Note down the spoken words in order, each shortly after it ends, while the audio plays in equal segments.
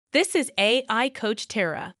This is AI Coach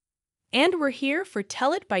Tara, and we're here for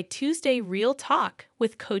Tell It by Tuesday Real Talk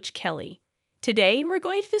with Coach Kelly. Today, we're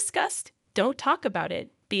going to discuss Don't Talk About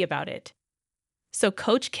It, Be About It. So,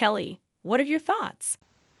 Coach Kelly, what are your thoughts?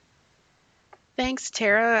 Thanks,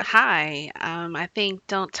 Tara. Hi. I think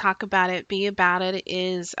Don't Talk About It, Be About It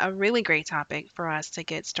is a really great topic for us to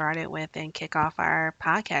get started with and kick off our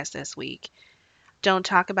podcast this week. Don't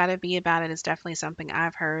Talk About It, Be About It is definitely something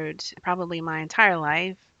I've heard probably my entire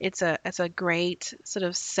life. It's a great sort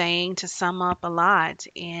of saying to sum up a lot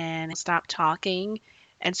and stop talking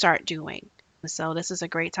and start doing. So this is a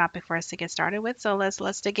great topic for us to get started with. So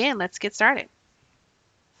let's dig in. Let's get started.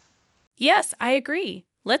 Yes, I agree.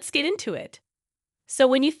 Let's get into it. So,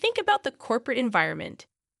 when you think about the corporate environment,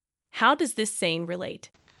 how does this saying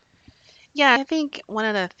relate? Yeah, I think one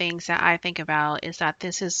of the things that I think about is that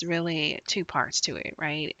this is really two parts to it,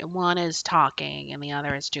 right? One is talking and the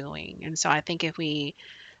other is doing. And so I think if we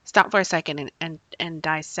stop for a second and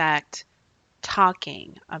dissect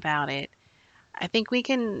talking about it, I think we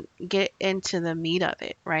can get into the meat of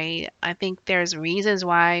it, right? I think there's reasons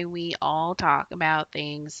why we all talk about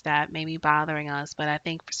things that may be bothering us, but I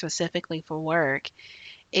think specifically for work,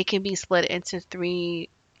 it can be split into three,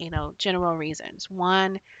 general reasons.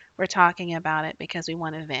 One, we're talking about it because we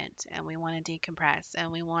want to vent and we want to decompress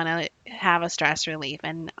and we want to have a stress relief.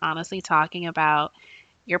 And honestly, talking about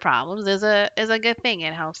your problems is a good thing.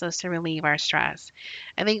 It helps us to relieve our stress.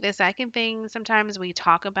 I think the second thing, sometimes we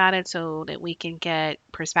talk about it so that we can get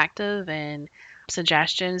perspective and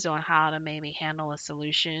suggestions on how to maybe handle a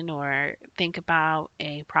solution or think about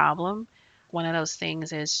a problem. One of those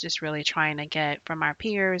things is just really trying to get from our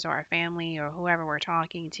peers or our family or whoever we're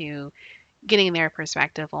talking to, getting their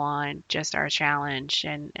perspective on just our challenge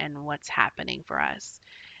and what's happening for us.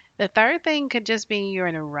 The third thing could just be you're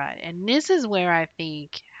in a rut. And this is where I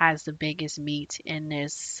think has the biggest meat in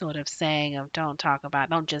this sort of saying of don't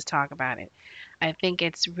just talk about it. I think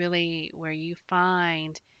it's really where you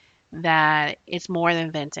find that it's more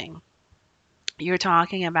than venting. You're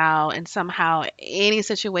talking about, and somehow any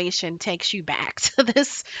situation takes you back to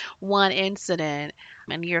this one incident,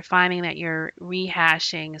 and you're finding that you're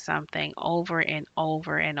rehashing something over and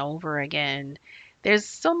over and over again. There's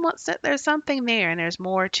something there, and there's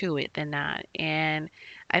more to it than that. And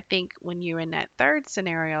I think when you're in that third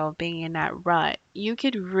scenario of being in that rut, you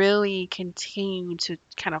could really continue to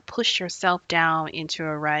kind of push yourself down into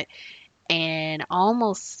a rut and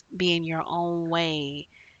almost be in your own way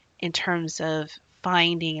in terms of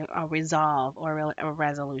finding a resolve or a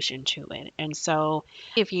resolution to it. And so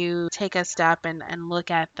if you take a step and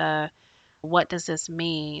look at the what does this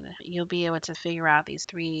mean, you'll be able to figure out these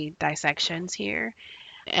three dissections here.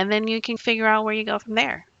 And then you can figure out where you go from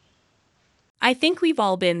there. I think we've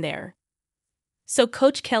all been there. So,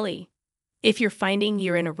 Coach Kelly, if you're finding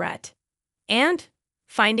you're in a rut and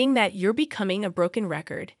finding that you're becoming a broken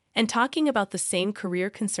record and talking about the same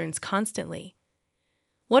career concerns constantly,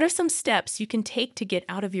 what are some steps you can take to get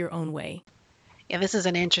out of your own way? Yeah, this is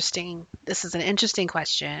an interesting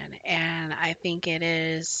question, and I think it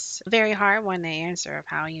is a very hard one to answer of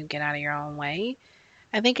how you get out of your own way.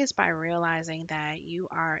 I think it's by realizing that you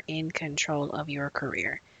are in control of your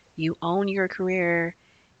career. You own your career.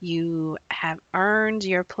 You have earned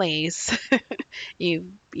your place.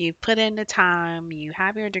 You put in the time. You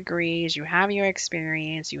have your degrees. You have your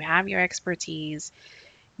experience. You have your expertise.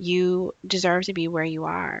 You deserve to be where you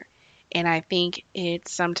are. And I think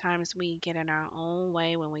it's sometimes we get in our own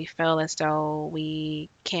way when we feel as though we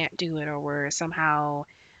can't do it or we're somehow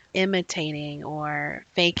imitating or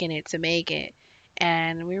faking it to make it.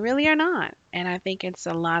 And we really are not. And I think it's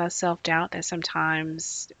a lot of self doubt that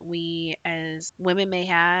sometimes we as women may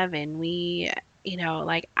have, and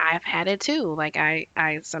like I've had it too. Like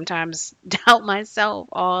I sometimes doubt myself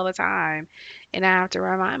all the time. And I have to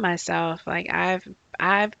remind myself, like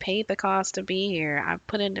I've paid the cost to be here. I've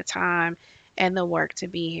put in the time and the work to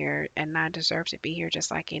be here, and I deserve to be here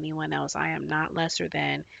just like anyone else. I am not lesser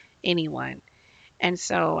than anyone. And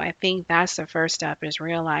so I think that's the first step, is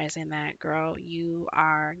realizing that, girl, you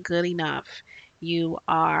are good enough. You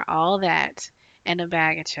are all that and a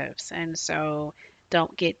bag of chips. And so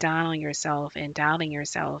don't get down on yourself and doubting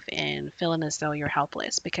yourself and feeling as though you're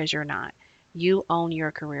helpless, because you're not. You own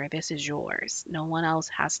your career. This is yours. No one else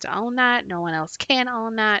has to own that. No one else can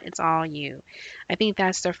own that. It's all you. I think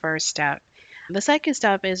that's the first step. The second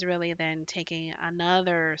step is really then taking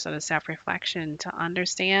another sort of self reflection to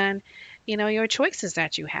understand, your choices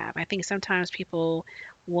that you have. I think sometimes people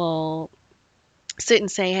will sit and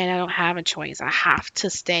say, hey, I don't have a choice. I have to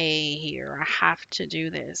stay here. I have to do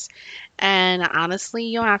this. And honestly,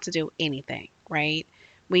 you don't have to do anything, right?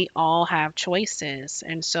 we all have choices.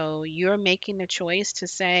 And so you're making the choice to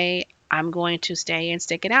say, I'm going to stay and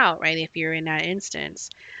stick it out, right? If you're in that instance.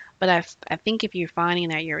 But I think if you're finding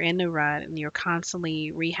that you're in the rut and you're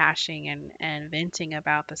constantly rehashing and venting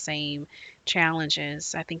about the same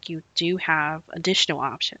challenges, I think you do have additional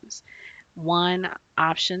options. One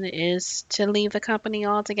option is to leave the company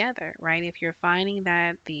altogether, right? If you're finding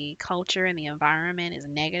that the culture and the environment is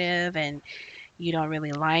negative and you don't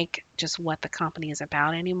really like just what the company is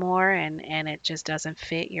about anymore and it just doesn't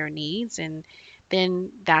fit your needs, and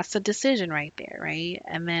then that's a decision right there, right?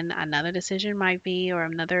 And then another decision might be, or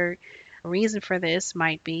another reason for this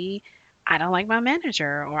might be, I don't like my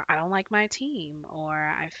manager, or I don't like my team, or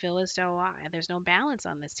I feel as though there's no balance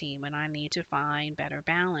on this team and I need to find better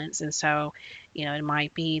balance. And so, it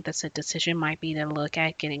might be the decision might be to look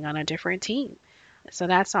at getting on a different team. So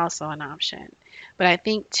that's also an option. But I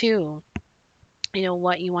think too,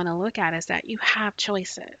 what you want to look at is that you have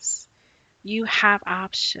choices, you have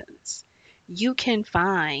options. You can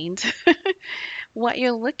find what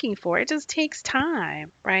you're looking for. It just takes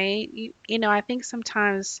time, right? I think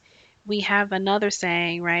sometimes we have another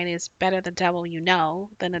saying, right? It's better the devil you know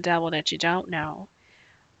than the devil that you don't know.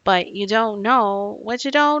 But you don't know what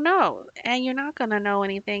you don't know. And you're not going to know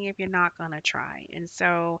anything if you're not going to try. And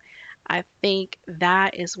so I think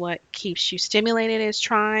that is what keeps you stimulated, is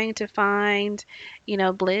trying to find,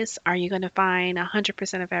 bliss. Are you going to find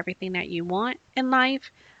 100% of everything that you want in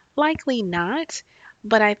life? Likely not.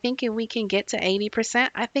 But I think if we can get to 80%,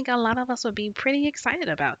 I think a lot of us would be pretty excited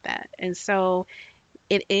about that. And so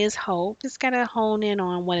it is hope. Just got to hone in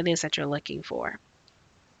on what it is that you're looking for.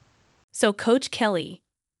 So, Coach Kelly,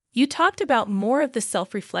 you talked about more of the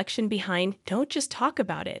self-reflection behind don't just talk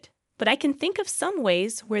about it, but I can think of some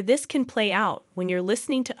ways where this can play out when you're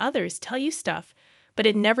listening to others tell you stuff, but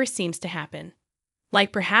it never seems to happen.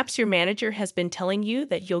 Like perhaps your manager has been telling you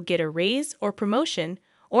that you'll get a raise or promotion,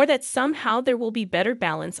 or that somehow there will be better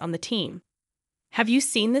balance on the team. Have you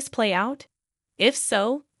seen this play out? If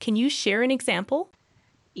so, can you share an example?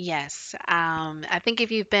 Yes. I think if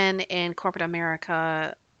you've been in corporate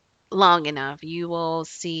America long enough, you will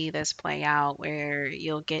see this play out where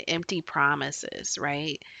you'll get empty promises,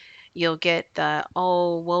 right? You'll get the,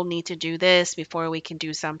 oh, we'll need to do this before we can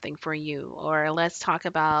do something for you, or let's talk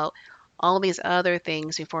about all these other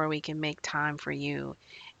things before we can make time for you.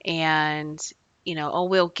 And, oh,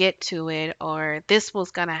 we'll get to it, or this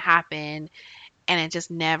was going to happen, and it just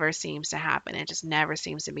never seems to happen. It just never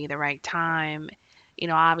seems to be the right time.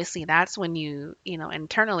 Obviously that's when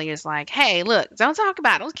internally is like, hey, look, don't talk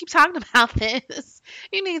about it. Don't keep talking about this.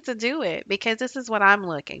 You need to do it because this is what I'm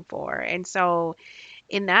looking for. And so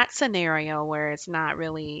in that scenario where it's not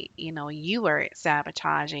really, you are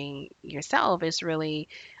sabotaging yourself, it's really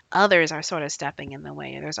others are sort of stepping in the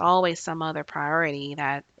way. There's always some other priority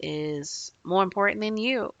that is more important than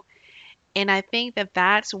you. And I think that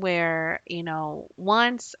that's where,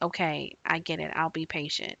 once, okay, I get it, I'll be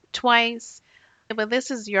patient. Twice, but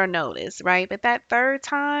this is your notice, right? But that third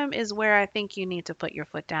time is where I think you need to put your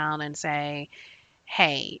foot down and say,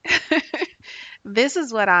 hey, this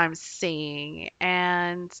is what I'm seeing.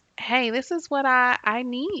 And hey, this is what I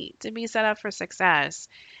need to be set up for success.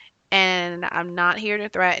 And I'm not here to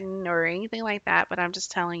threaten or anything like that, but I'm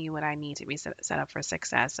just telling you what I need to be set up for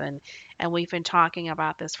success. And we've been talking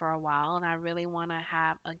about this for a while, and I really want to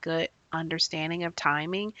have a good understanding of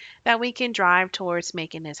timing that we can drive towards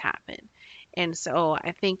making this happen. And so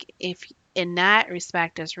I think if in that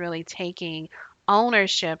respect is really taking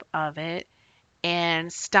ownership of it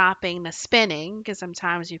and stopping the spinning, because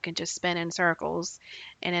sometimes you can just spin in circles.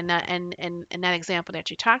 And in that example that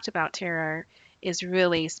you talked about, Tara, is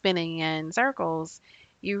really spinning in circles.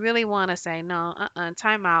 You really want to say, no,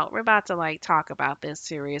 time out. We're about to like talk about this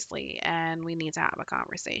seriously, and we need to have a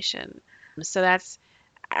conversation. So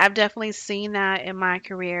I've definitely seen that in my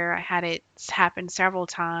career. I had it happen several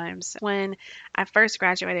times. When I first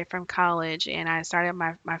graduated from college and I started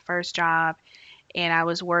my first job, and I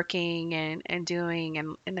was working and doing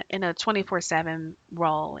in a 24/7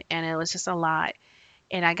 role, and it was just a lot.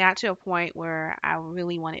 And I got to a point where I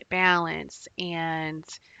really wanted balance, and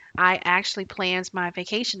I actually planned my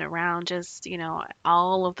vacation around just,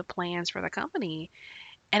 all of the plans for the company.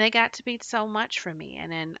 And it got to be so much for me.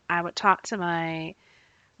 And then I would talk to my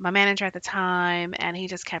manager at the time, and he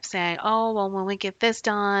just kept saying, oh, well, when we get this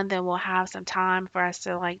done, then we'll have some time for us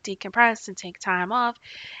to like decompress and take time off.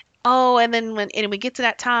 Oh, and then when we get to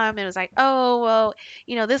that time, it was like, oh, well,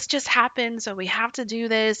 this just happened, so we have to do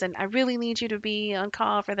this, and I really need you to be on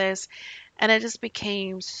call for this. And it just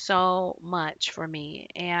became so much for me.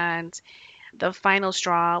 And The final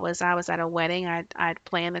straw was I was at a wedding. I'd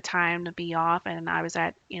planned the time to be off, and I was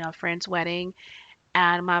at, a friend's wedding,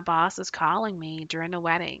 and my boss was calling me during the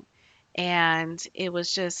wedding. And it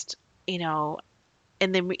was just, you know,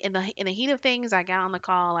 in the heat of things, I got on the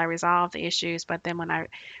call, I resolved the issues, but then when I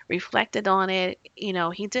reflected on it,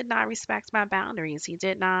 he did not respect my boundaries. He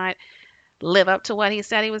did not live up to what he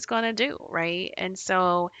said he was going to do, right? And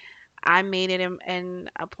so I made it in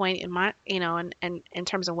a point in my, in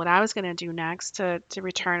terms of what I was going to do next to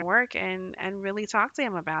return work and really talk to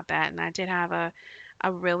him about that. And I did have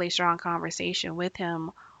a really strong conversation with him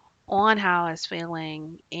on how I was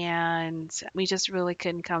feeling, and we just really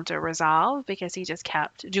couldn't come to a resolve because he just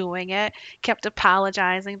kept doing it, kept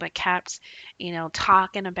apologizing, but kept,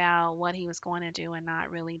 talking about what he was going to do and not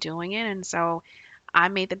really doing it. And so I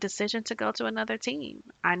made the decision to go to another team.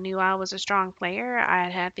 I knew I was a strong player. I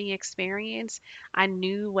had had the experience. I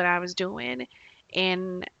knew what I was doing.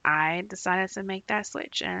 And I decided to make that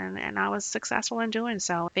switch, and I was successful in doing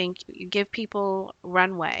so. I think you give people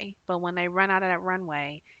runway, but when they run out of that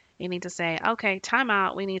runway, you need to say, okay, time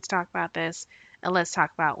out. We need to talk about this, and let's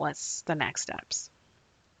talk about what's the next steps.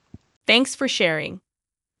 Thanks for sharing.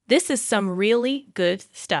 This is some really good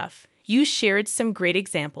stuff. You shared some great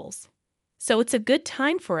examples. So it's a good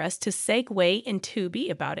time for us to segue into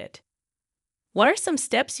Be About It. What are some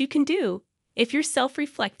steps you can do if you're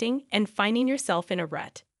self-reflecting and finding yourself in a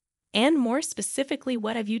rut? And more specifically,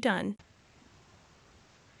 what have you done?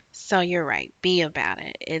 So you're right. Be about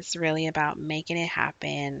it. It's really about making it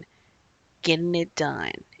happen, getting it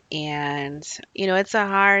done. And, it's a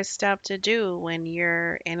hard step to do when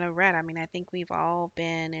you're in a rut. I mean, I think we've all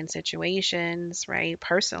been in situations, right,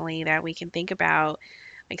 personally, that we can think about,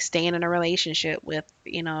 like staying in a relationship with,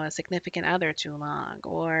 a significant other too long,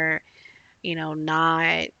 or,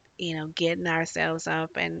 not, getting ourselves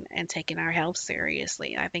up and taking our health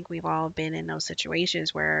seriously. I think we've all been in those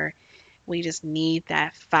situations where we just need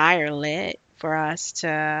that fire lit for us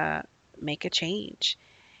to make a change.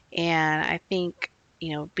 And I think,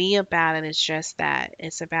 be about it is just that.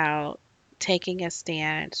 It's about taking a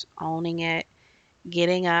stand, owning it,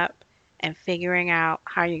 getting up, and figuring out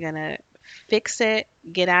how you're going to fix it,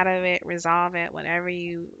 get out of it, resolve it, whatever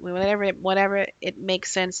it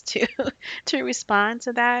makes sense to to respond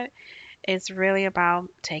to that. It's really about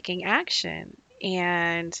taking action.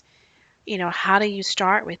 And how do you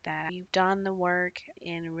start with that? You've done the work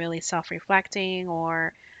in really self-reflecting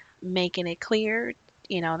or making it clear,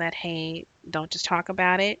 that, hey, don't just talk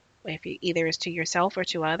about it. If you, either it's to yourself or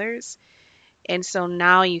to others. And so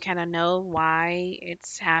now you kind of know why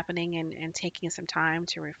it's happening, and taking some time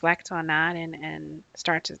to reflect on that and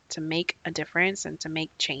start to make a difference and to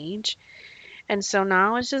make change. And so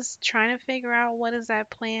now it's just trying to figure out what is that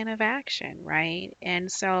plan of action, right?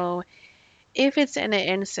 And so if it's in an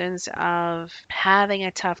instance of having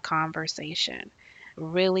a tough conversation,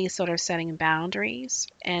 really sort of setting boundaries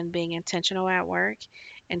and being intentional at work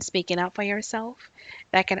and speaking up for yourself,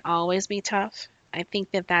 that can always be tough. I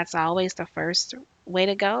think that that's always the first way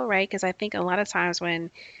to go, right? Because I think a lot of times when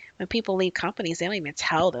people leave companies, they don't even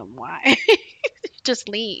tell them why. Just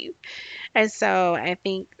leave. And so I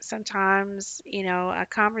think sometimes, a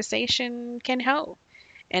conversation can help,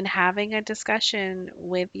 and having a discussion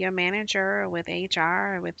with your manager or with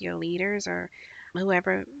HR or with your leaders or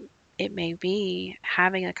whoever it may be,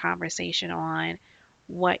 having a conversation on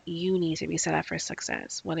what you need to be set up for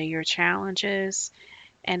success. What are your challenges,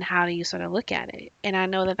 and how do you sort of look at it? And I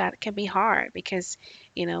know that that can be hard because,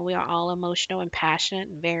 we are all emotional and passionate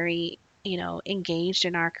and very, engaged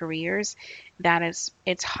in our careers.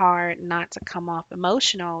 It's hard not to come off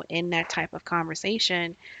emotional in that type of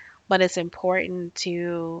conversation, but it's important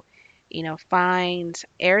to, find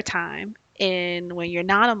airtime in when you're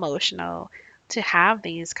not emotional to have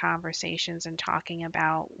these conversations and talking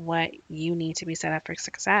about what you need to be set up for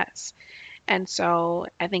success. And so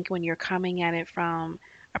I think when you're coming at it from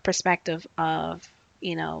a perspective of,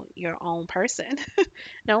 your own person,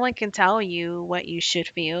 no one can tell you what you should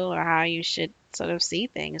feel or how you should sort of see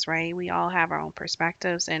things, right? We all have our own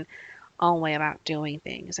perspectives and own way about doing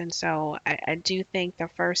things. And so I do think the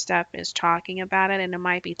first step is talking about it, and it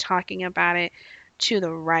might be talking about it to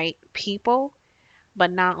the right people,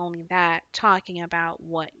 but not only that, talking about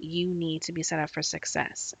what you need to be set up for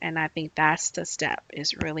success. And I think that's the step,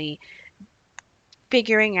 is really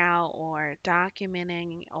figuring out or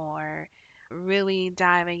documenting or really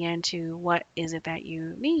diving into what is it that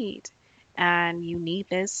you need. And you need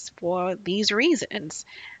this for these reasons.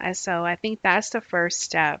 And so I think that's the first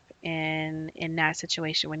step in that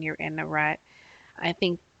situation when you're in the rut. I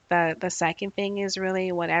think the second thing is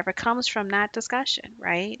really whatever comes from that discussion,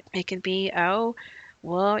 right? It could be, oh,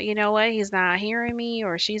 well, you know what? He's not hearing me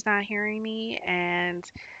or she's not hearing me, and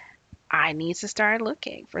I need to start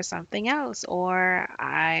looking for something else, or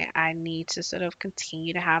I need to sort of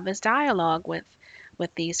continue to have this dialogue with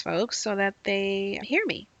these folks so that they hear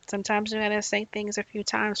me. Sometimes you gotta say things a few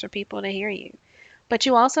times for people to hear you. But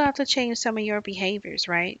you also have to change some of your behaviors,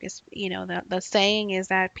 right? It's, the saying is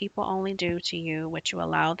that people only do to you what you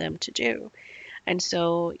allow them to do. And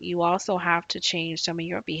so you also have to change some of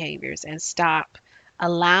your behaviors and stop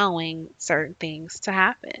allowing certain things to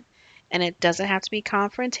happen. And it doesn't have to be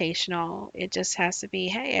confrontational. It just has to be,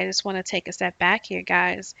 hey, I just want to take a step back here,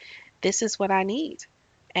 guys. This is what I need.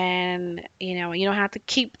 And, you don't have to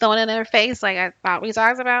keep throwing it in their face like I thought we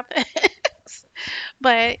talked about this.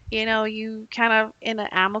 But, you kind of in an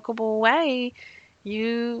amicable way,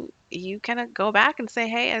 you kind of go back and say,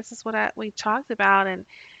 hey, this is what we talked about, and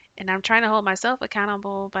I'm trying to hold myself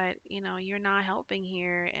accountable, but you're not helping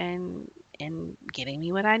here and getting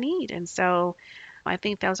me what I need. And so I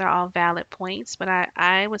think those are all valid points, but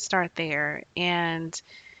I would start there. And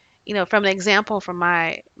from an example from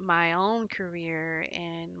my own career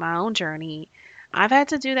and my own journey, I've had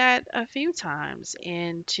to do that a few times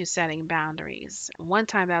into setting boundaries. One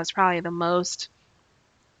time that was probably the most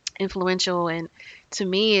influential and to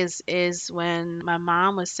me is when my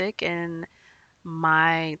mom was sick and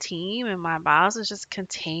my team and my boss was just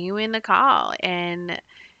continuing to call, and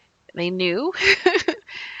they knew.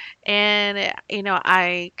 And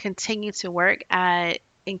I continued to work at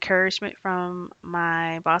encouragement from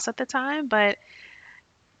my boss at the time, but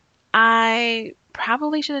I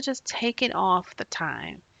probably should have just taken off the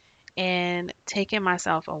time and taken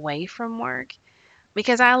myself away from work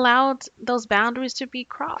because I allowed those boundaries to be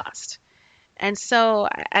crossed. And so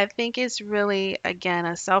I think it's really, again,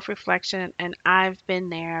 a self reflection. And I've been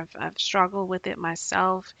there, I've struggled with it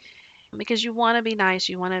myself because you want to be nice,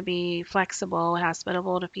 you want to be flexible,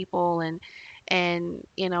 hospitable to people, and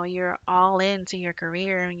you're all into your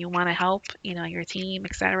career and you want to help, your team,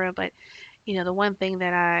 etc. But the one thing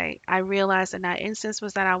that I realized in that instance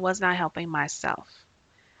was that I was not helping myself.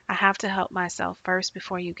 I have to help myself first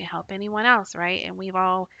before you can help anyone else, right? And we've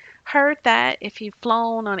all heard that. If you've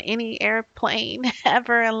flown on any airplane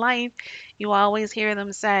ever in life, you always hear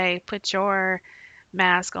them say, put your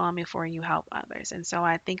mask on before you help others. And so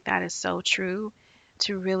I think that is so true,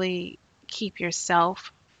 to really keep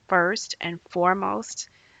yourself first and foremost,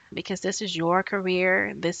 because this is your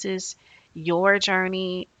career, this is your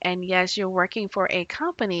journey. And yes, you're working for a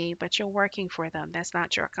company, but you're working for them. That's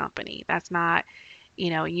not your company. That's not,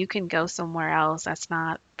 you can go somewhere else. That's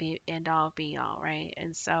not the end all be all, right?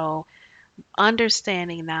 And so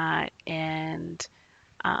understanding that and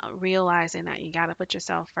realizing that you got to put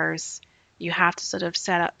yourself first, you have to sort of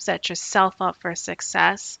set yourself up for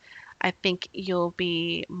success. I think you'll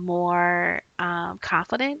be more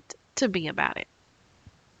confident to be about it.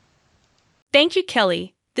 Thank you,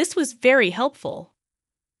 Kelly. This was very helpful.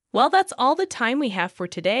 Well, that's all the time we have for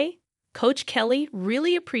today. Coach Kelly,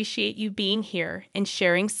 really appreciate you being here and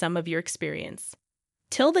sharing some of your experience.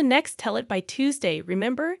 Till the next Tell It by Tuesday,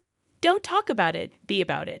 remember, don't talk about it, be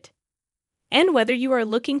about it. And whether you are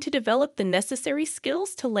looking to develop the necessary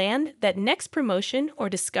skills to land that next promotion or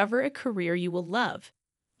discover a career you will love,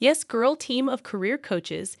 Yes Girl team of career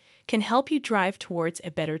coaches can help you drive towards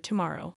a better tomorrow.